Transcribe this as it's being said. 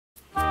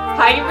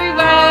Hi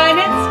everyone,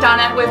 it's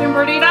Donnett with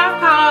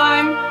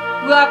Embroidery.com.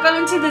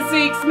 Welcome to this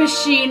week's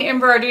machine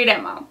embroidery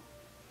demo.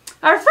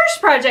 Our first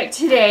project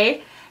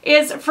today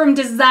is from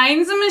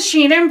Designs and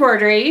Machine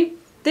Embroidery.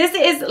 This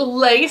is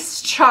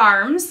lace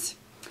charms.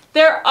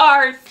 There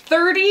are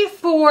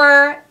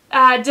 34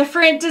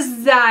 different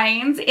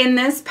designs in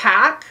this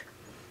pack.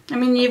 I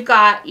mean, you've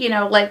got, you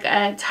know, like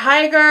a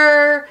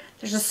tiger,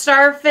 there's a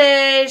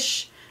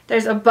starfish,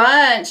 there's a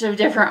bunch of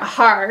different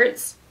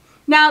hearts.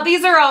 Now,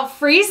 these are all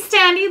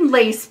freestanding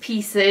lace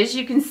pieces.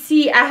 You can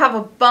see I have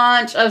a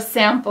bunch of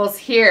samples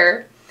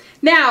here.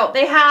 Now,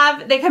 they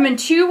come in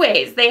two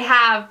ways. They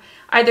have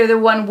either the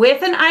one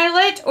with an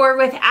eyelet or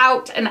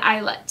without an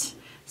eyelet.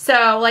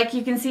 So, like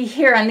you can see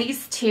here on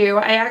these two,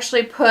 I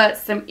actually put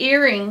some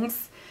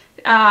earrings,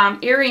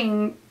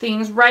 earring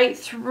things right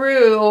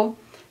through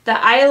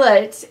the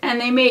eyelet,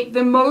 and they make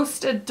the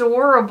most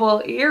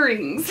adorable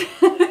earrings.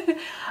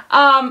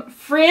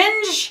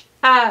 Fringe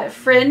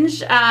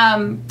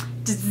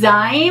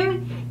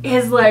design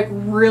is like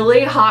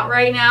really hot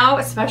right now,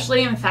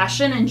 especially in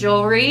fashion and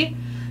jewelry.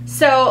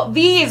 So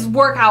these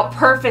work out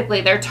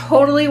perfectly. They're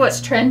totally what's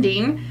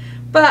trending.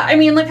 But I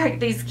mean, look at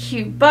these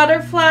cute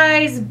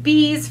butterflies,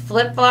 bees,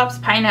 flip-flops,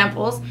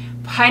 pineapples.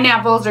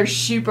 Pineapples are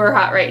super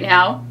hot right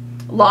now.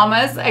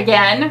 Llamas,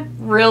 again,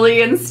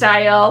 really in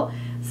style.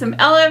 Some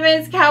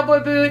elephants,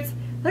 cowboy boots.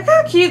 Look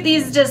how cute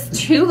these just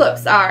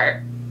tulips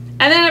are.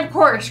 And then, of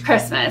course,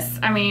 Christmas.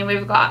 I mean,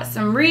 we've got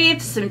some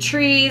wreaths, some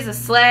trees, a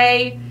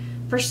sleigh.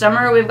 For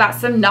summer, we've got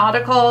some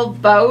nautical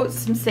boats,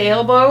 some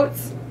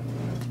sailboats.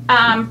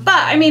 But,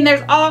 I mean,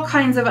 there's all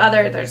kinds of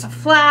other. There's a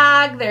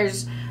flag,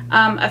 there's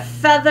a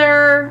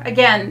feather.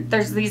 Again,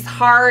 there's these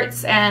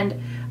hearts and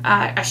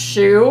a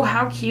shoe.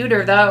 How cute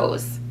are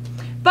those?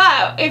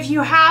 But if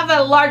you have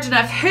a large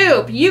enough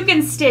hoop, you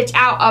can stitch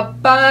out a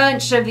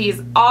bunch of these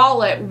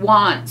all at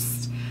once.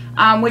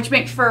 Which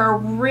makes for a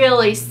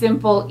really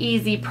simple,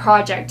 easy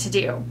project to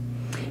do.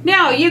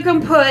 Now, you can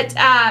put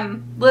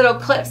little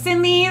clips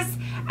in these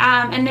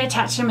and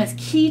attach them as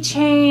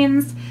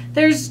keychains.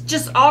 There's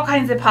just all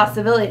kinds of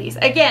possibilities.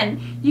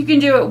 Again, you can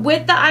do it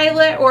with the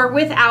eyelet or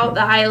without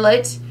the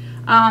eyelet.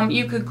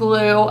 You could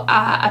glue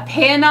a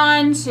pin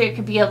on, so it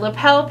could be a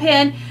lapel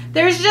pin.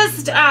 There's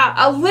just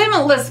a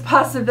limitless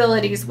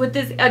possibilities with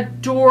this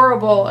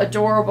adorable,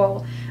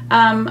 adorable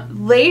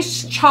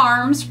lace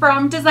charms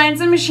from Designs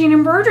and Machine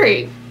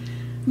Embroidery.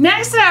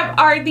 Next up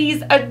are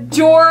these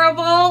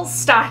adorable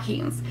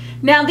stockings.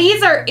 Now,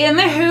 these are in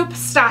the hoop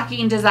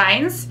stocking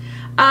designs,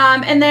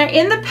 and they're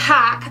in the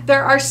pack.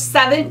 There are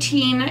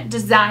 17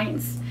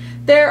 designs.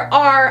 There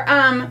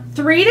are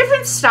 3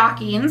 different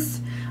stockings.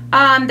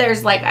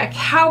 There's like a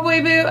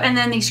cowboy boot and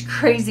then these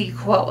crazy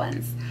quilt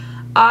ones.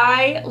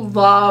 I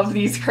love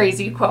these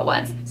crazy quilt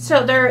ones.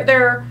 So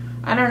they're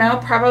I don't know,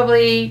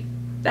 probably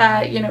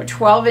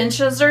 12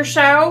 inches or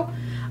so.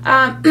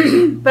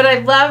 But I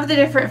love the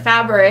different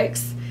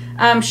fabrics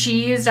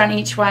she used on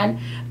each one.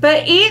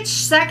 But each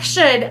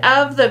section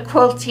of the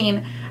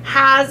quilting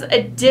has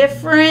a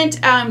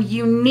different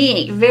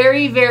unique,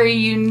 very, very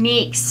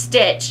unique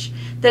stitch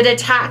that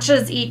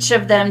attaches each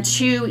of them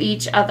to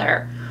each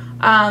other.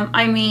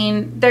 I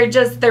mean,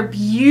 they're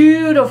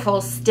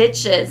beautiful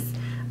stitches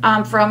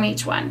from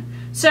each one.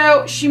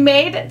 So she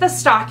made the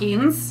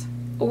stockings,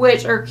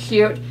 which are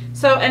cute.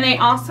 So, and they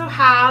also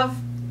have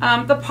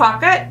the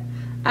pocket,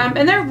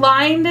 and they're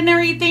lined and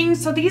everything.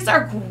 So these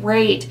are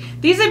great.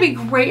 These would be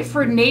great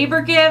for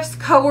neighbor gifts,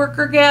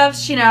 coworker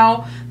gifts, you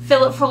know,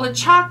 fill it full of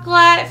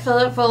chocolate, fill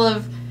it full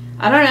of,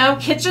 I don't know,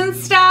 kitchen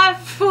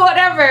stuff,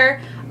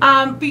 whatever.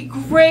 Be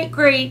great,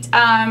 great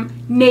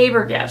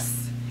neighbor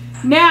gifts.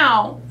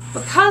 Now,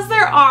 because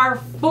there are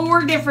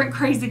 4 different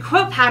crazy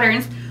quilt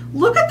patterns,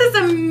 look at this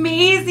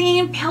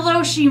amazing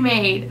pillow she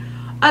made.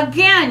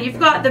 Again, you've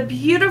got the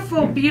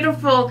beautiful,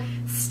 beautiful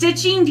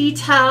stitching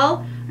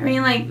detail. I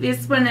mean, like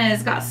this one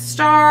has got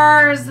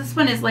stars. This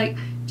one is like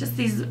just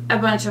a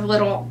bunch of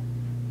little,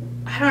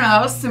 I don't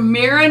know, some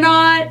mirror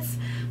knots.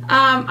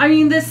 I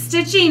mean, the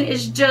stitching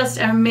is just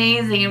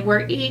amazing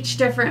where each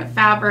different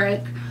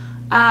fabric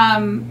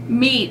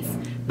meets.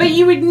 But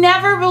you would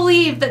never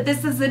believe that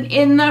this is an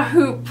in the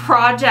hoop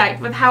project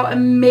with how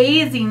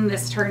amazing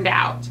this turned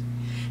out.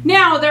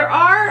 Now, there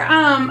are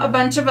a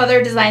bunch of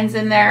other designs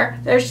in there.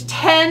 There's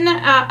 10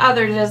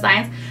 other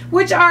designs,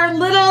 which are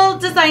little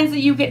designs that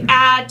you could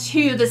add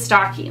to the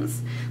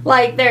stockings.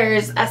 Like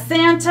there's a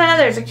Santa,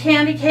 there's a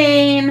candy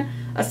cane,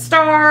 a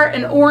star,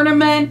 an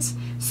ornament.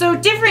 So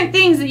different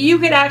things that you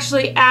could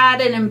actually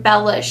add and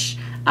embellish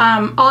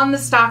on the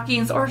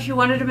stockings, or if you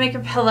wanted to make a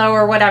pillow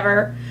or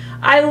whatever.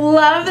 I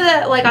love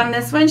that, like on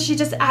this one, she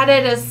just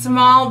added a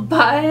small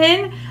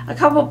button, a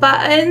couple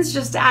buttons,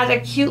 just to add a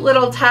cute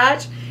little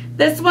touch.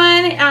 This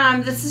one,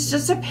 this is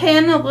just a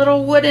pin, a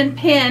little wooden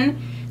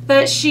pin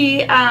that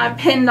she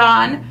pinned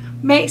on.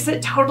 Makes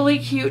it totally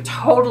cute,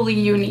 totally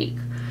unique.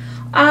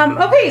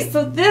 Okay,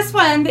 so this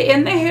one, the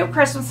In the Hoop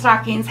Christmas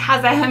Stockings,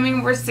 has a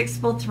Hummingbird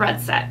 6-spool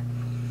thread set.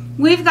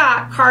 We've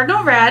got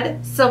cardinal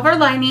red, silver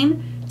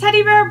lining,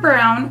 teddy bear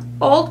brown,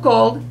 old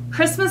gold,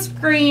 Christmas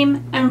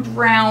green, and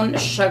brown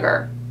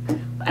sugar.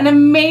 An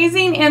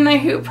amazing in the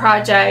hoop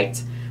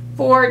project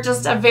for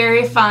just a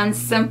very fun,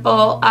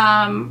 simple,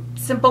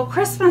 simple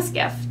Christmas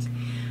gift.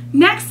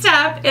 Next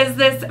up is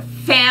this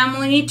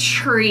family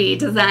tree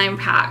design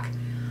pack.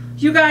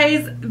 You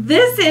guys,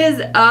 this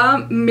is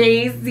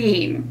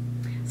amazing.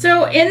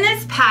 So in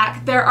this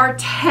pack, there are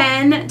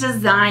 10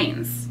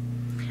 designs.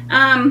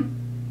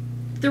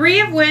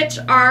 3 of which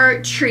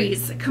are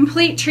trees,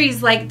 complete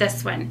trees like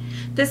this one.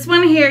 This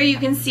one here, you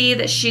can see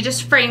that she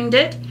just framed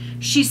it.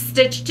 She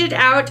stitched it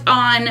out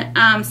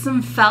on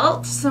some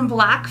felt, some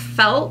black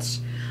felt.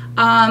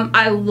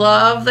 I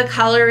love the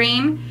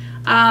coloring.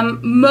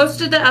 Most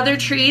of the other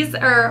trees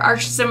are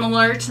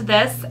similar to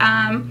this.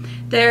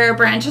 Their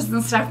branches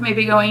and stuff may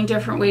be going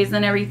different ways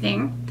and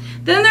everything.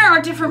 Then there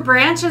are different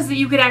branches that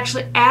you could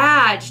actually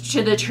add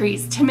to the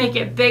trees to make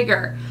it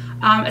bigger.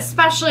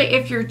 Especially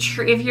if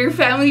your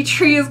family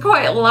tree is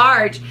quite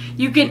large,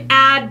 you can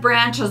add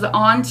branches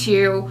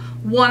onto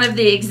one of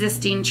the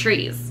existing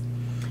trees.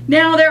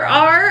 Now there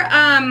are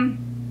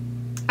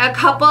a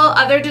couple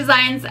other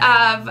designs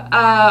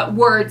of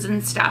words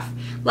and stuff.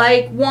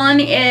 Like one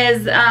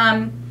is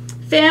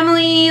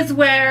families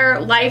where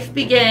life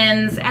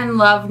begins and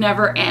love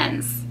never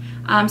ends.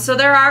 So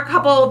there are a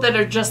couple that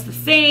are just the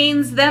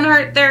sayings.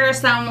 Then there are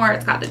some where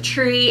it's got the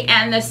tree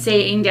and the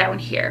saying down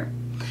here.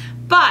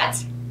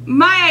 But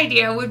my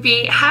idea would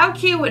be, how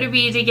cute would it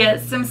be to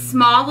get some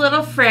small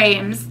little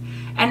frames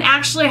and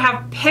actually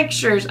have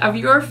pictures of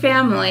your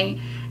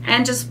family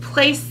and just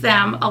place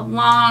them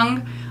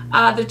along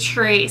the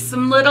tree.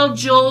 Some little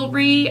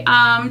jewelry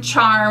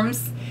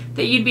charms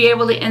that you'd be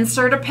able to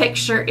insert a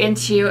picture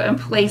into and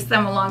place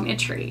them along the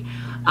tree.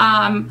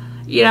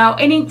 You know,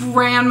 any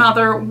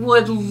grandmother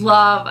would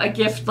love a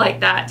gift like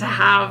that, to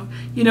have,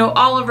 you know,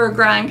 all of her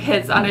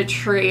grandkids on a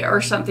tree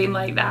or something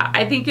like that.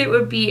 I think it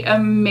would be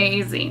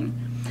amazing.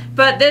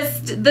 But this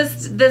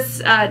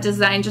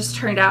design just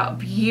turned out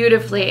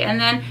beautifully, and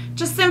then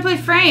just simply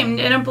framed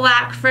in a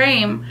black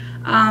frame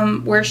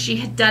where she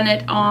had done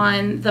it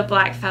on the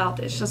black felt.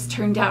 It's just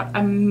turned out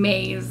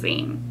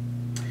amazing.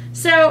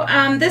 So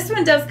this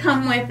one does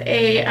come with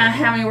a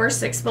Hammy-Wear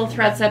 6-spool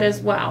thread set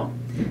as well.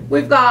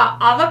 We've got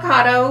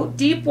avocado,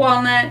 deep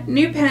walnut,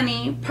 new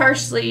penny,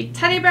 parsley,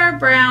 teddy bear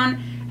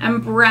brown,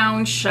 and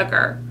brown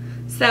sugar.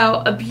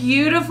 So a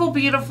beautiful,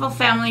 beautiful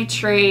family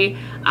tree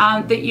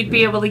that you'd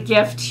be able to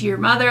gift to your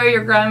mother,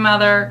 your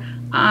grandmother,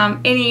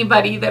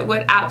 anybody that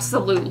would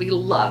absolutely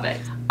love it.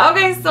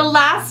 Okay, so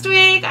last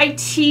week I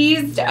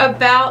teased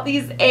about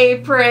these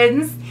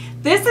aprons.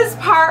 This is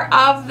part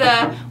of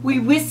the We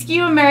Wish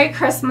You a Merry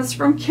Christmas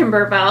from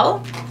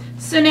Kimberbell.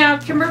 So now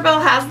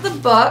Kimberbell has the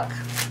book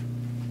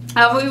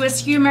of We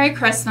Wish You a Merry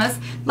Christmas.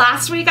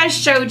 Last week I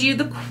showed you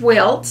the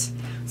quilt.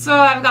 So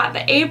I've got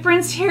the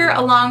aprons here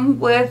along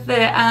with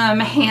the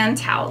hand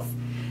towels.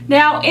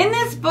 Now in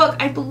this book,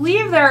 I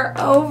believe there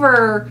are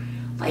over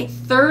like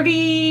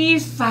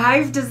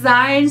 35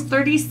 designs,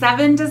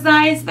 37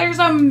 designs. There's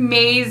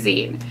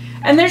amazing.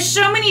 And there's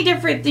so many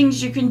different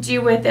things you can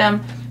do with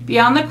them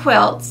beyond the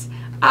quilts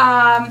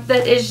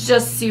that is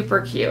just super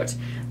cute.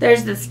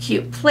 There's this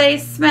cute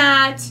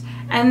placemat.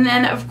 And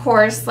then of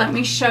course, let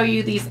me show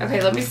you these.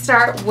 Okay, let me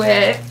start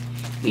with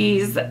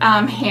these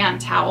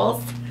hand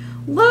towels.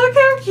 Look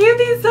how cute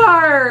these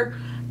are.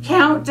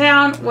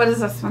 Countdown. What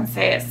does this one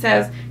say? It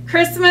says,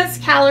 Christmas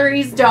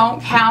calories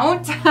don't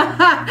count.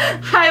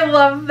 I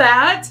love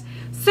that.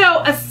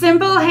 So a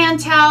simple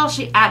hand towel.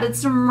 She added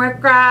some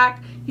rickrack.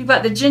 You've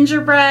got the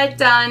gingerbread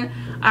done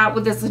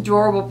with this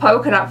adorable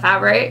polka dot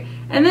fabric.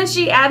 And then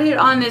she added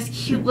on this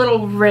cute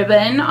little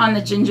ribbon on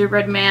the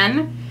gingerbread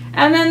man.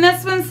 And then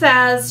this one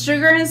says,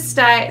 sugar and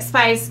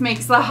spice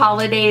makes the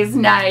holidays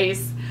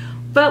nice.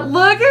 But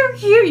look how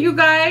cute, you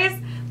guys.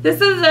 This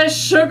is a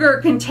sugar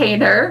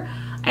container,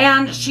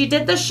 and she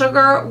did the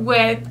sugar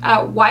with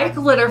white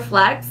glitter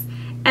flecks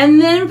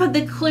and then put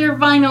the clear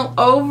vinyl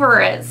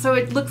over it so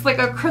it looks like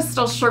a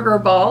crystal sugar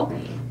bowl.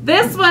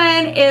 This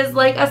one is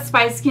like a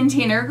spice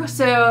container,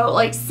 so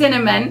like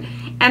cinnamon,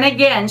 and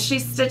again she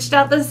stitched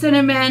out the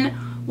cinnamon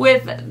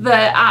with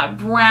the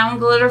brown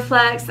glitter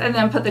flecks and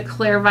then put the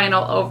clear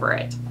vinyl over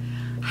it.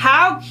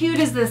 How cute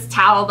is this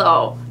towel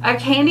though? A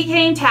candy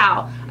cane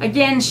towel.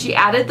 Again, she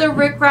added the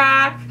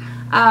rickrack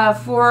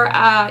for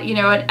you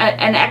know,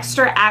 an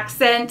extra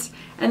accent,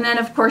 and then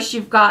of course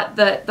you've got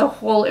the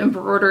whole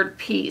embroidered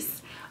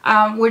piece,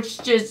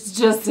 which is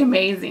just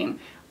amazing.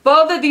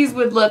 Both of these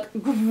would look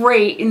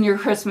great in your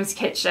Christmas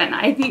kitchen.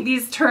 I think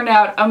these turn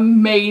out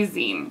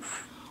amazing.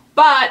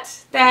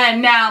 But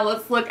then now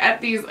let's look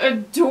at these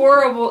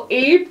adorable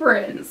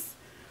aprons.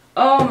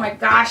 Oh my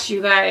gosh,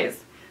 you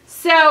guys.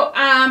 So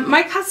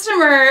my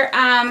customer,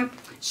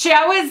 she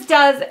always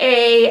does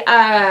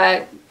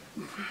a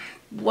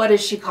what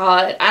does she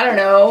call it? I don't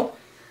know.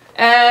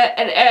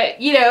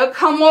 You know,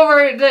 come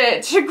over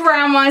to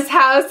grandma's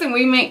house and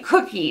we make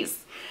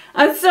cookies.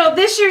 So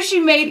this year she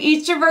made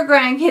each of her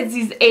grandkids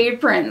these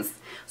aprons.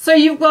 So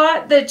you've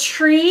got the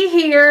tree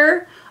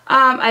here.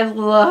 I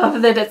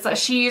love that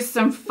she used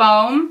some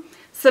foam.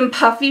 some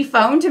puffy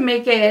foam to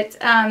make it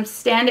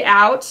stand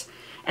out.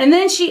 And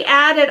then she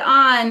added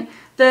on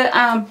the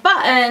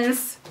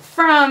buttons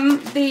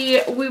from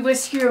the We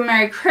Wish You a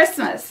Merry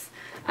Christmas.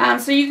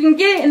 So you can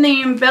get it in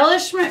the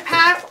embellishment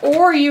pack,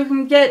 or you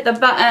can get the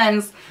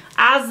buttons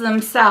as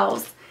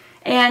themselves.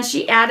 And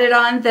she added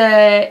on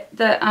the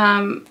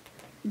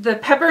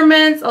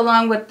peppermints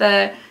along with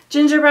the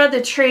gingerbread,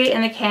 the tree,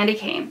 and the candy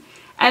cane.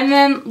 And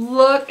then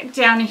look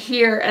down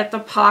here at the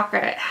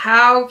pocket.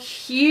 How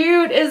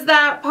cute is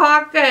that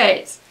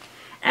pocket?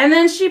 And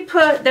then she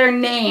put their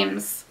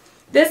names.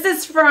 This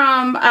is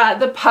from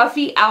the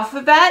Puffy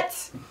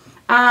Alphabet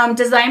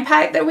design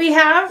pack that we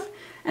have.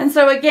 And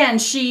so again,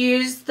 she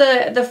used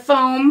the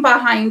foam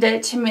behind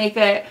it to make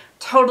it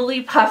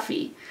totally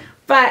puffy.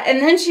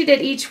 And then she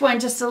did each one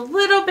just a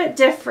little bit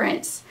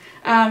different.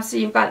 So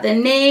you've got the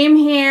name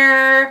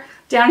here.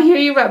 Down here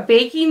you've got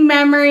baking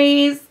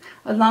memories,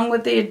 along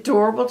with the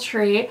adorable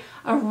tree.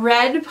 A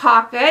red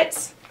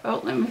pocket.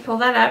 Oh, let me pull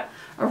that up.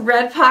 A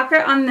red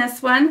pocket on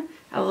this one.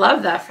 I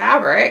love that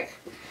fabric.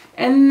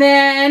 And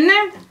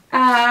then,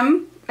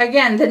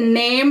 again, the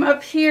name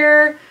up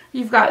here.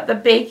 You've got the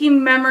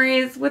baking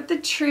memories with the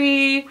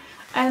tree.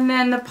 And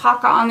then the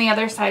pocket on the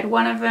other side.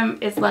 One of them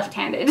is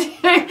left-handed.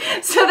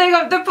 So they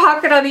got the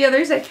pocket on the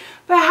other side.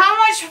 But how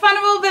much fun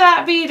will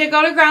that be to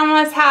go to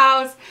Grandma's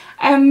house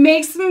and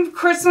make some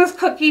Christmas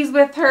cookies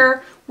with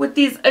her with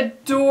these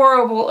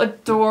adorable,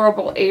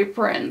 adorable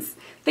aprons.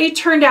 They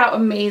turned out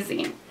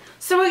amazing.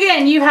 So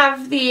again, you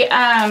have the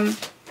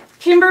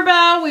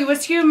Kimberbell We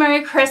Wish You a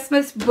Merry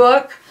Christmas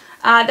book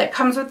that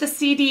comes with the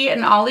CD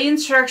and all the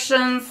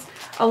instructions,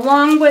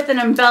 along with an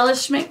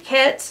embellishment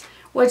kit,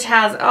 which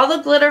has all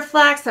the glitter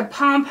flags, the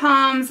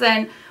pom-poms,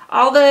 and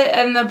all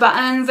the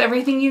buttons,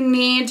 everything you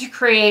need to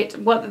create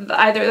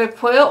either the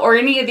quilt or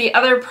any of the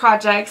other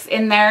projects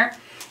in there.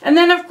 And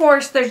then of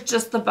course there's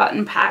just the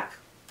button pack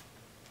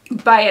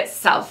by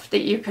itself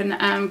that you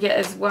can get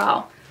as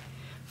well.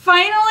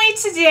 Finally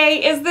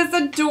today is this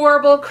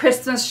adorable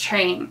Christmas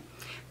train.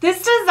 This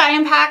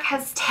design pack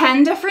has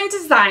 10 different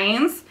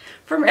designs,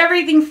 from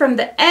everything from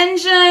the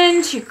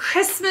engine to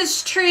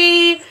Christmas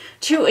tree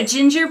to a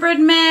gingerbread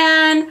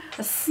man,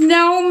 a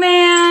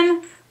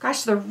snowman,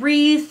 gosh, the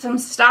wreath, some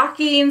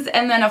stockings,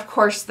 and then of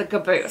course the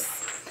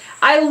caboose.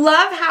 I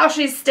love how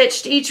she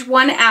stitched each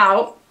one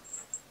out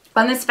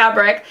on this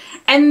fabric,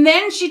 and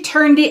then she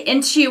turned it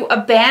into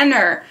a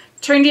banner,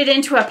 turned it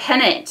into a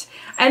pennant,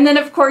 and then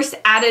of course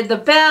added the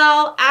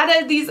bell,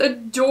 added these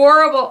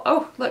adorable,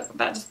 oh look,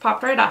 that just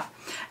popped right off,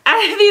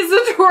 added these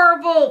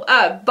adorable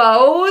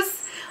bows,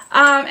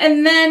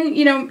 and then,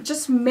 you know,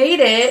 just made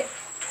it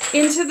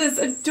into this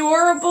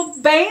adorable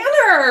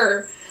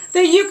banner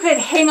that you could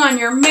hang on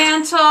your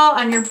mantle,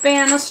 on your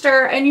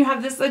banister, and you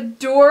have this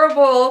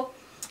adorable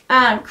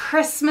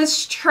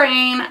Christmas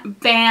train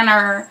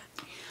banner.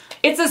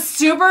 It's a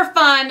super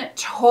fun,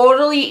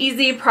 totally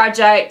easy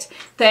project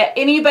that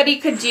anybody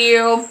could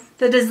do.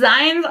 The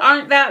designs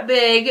aren't that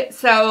big,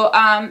 so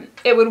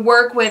it would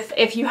work with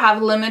if you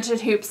have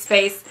limited hoop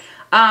space,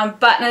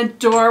 but an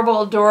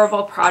adorable,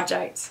 adorable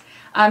project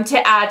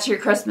to add to your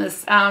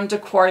Christmas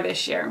decor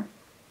this year.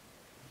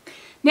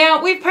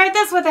 Now, we've paired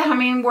this with a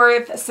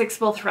Hemmingworth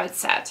 6-spool thread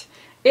set.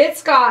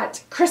 It's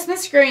got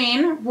Christmas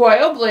green,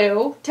 royal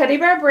blue, teddy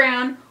bear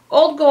brown,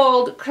 old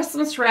gold,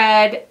 Christmas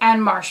red,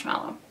 and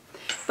marshmallow.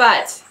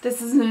 But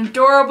this is an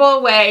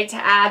adorable way to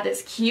add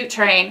this cute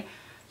train.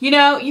 You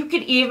know, you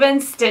could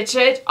even stitch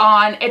it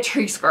on a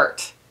tree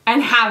skirt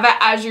and have it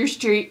as your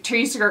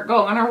tree skirt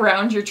going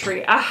around your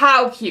tree.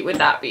 How cute would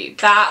that be?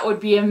 That would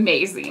be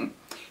amazing.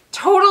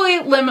 Totally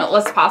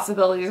limitless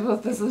possibilities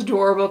with this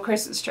adorable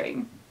Christmas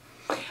train.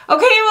 Okay,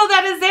 well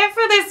that is it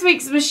for this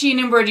week's machine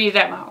embroidery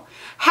demo.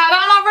 Head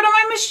on over to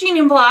my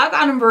machining blog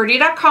on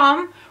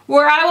embroidery.com,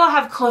 where I will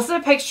have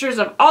close-up pictures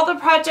of all the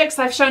projects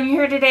I've shown you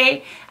here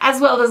today, as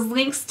well as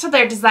links to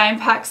their design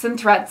packs and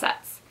thread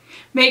sets.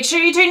 Make sure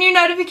you turn your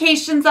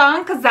notifications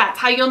on, because that's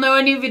how you'll know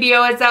a new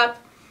video is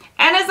up.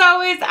 And as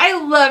always, I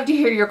love to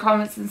hear your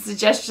comments and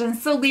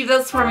suggestions, so leave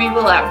those for me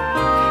below.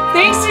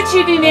 Thanks for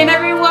tuning in,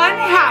 everyone.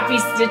 Happy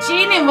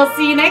stitching, and we'll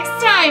see you next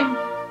time.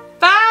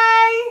 Bye!